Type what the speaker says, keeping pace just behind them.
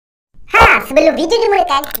sebelum video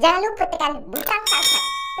dimulakan, jangan lupa tekan butang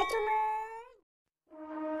subscribe. Percuma.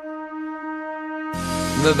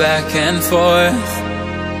 The back and forth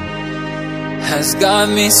has got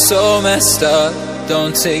me so messed up.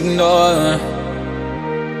 Don't ignore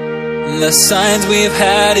the signs. We've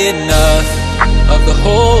had enough of the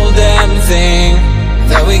whole damn thing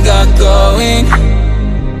that we got going.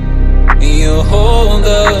 You hold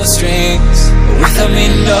the strings without me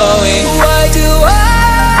knowing. Why do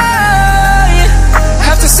I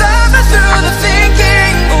have to suffer through the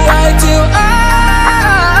thinking? Why do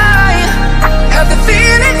I have the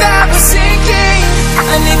feeling that we're sinking?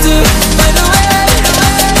 I need to find a way.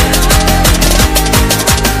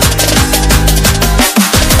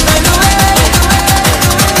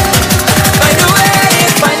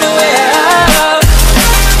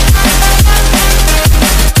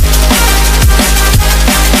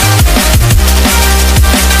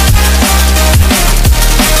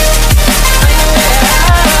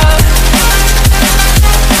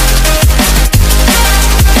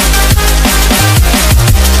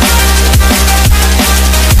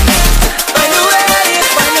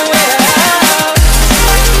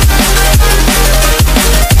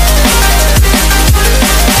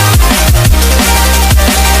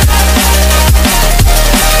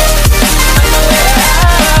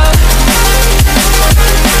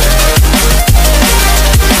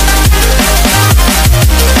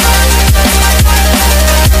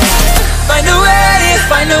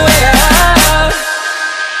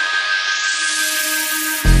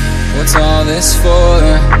 What's all this for?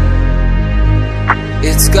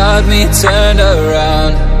 It's got me turned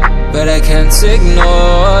around, but I can't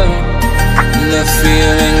ignore the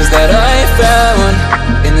feelings that I found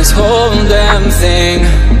in this whole damn thing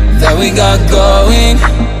that we got going.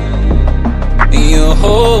 You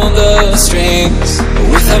hold the strings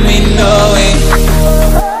without me knowing.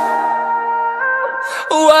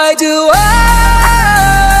 Why do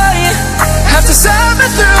I have to suffer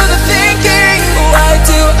through the thinking? Why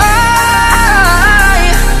do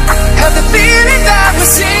I have the feeling that we're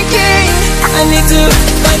sinking? I need to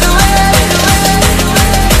find a way.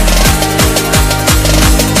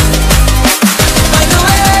 Find a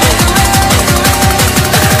way.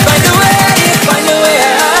 Find a way. Find a way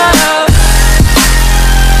out.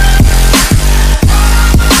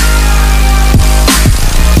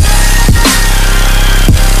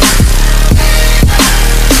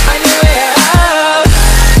 Find a way out.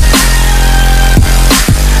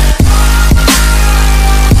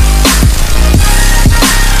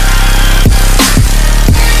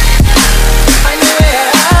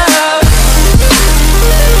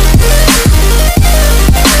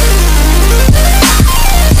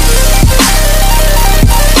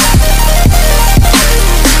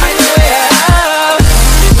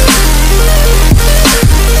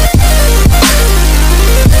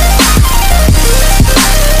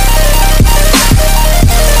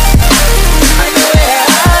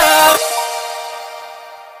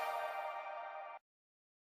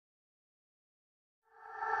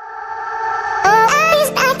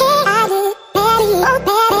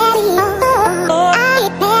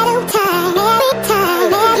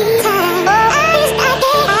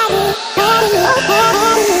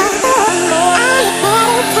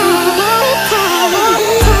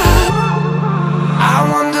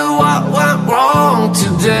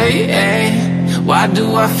 Why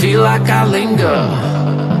do I feel like I linger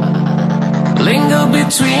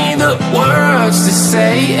between the words to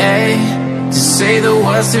say the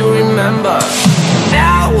words to remember.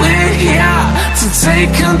 Now we're here to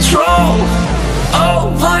take control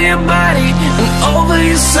over your body and over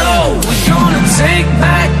your soul. We're gonna take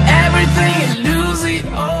back everything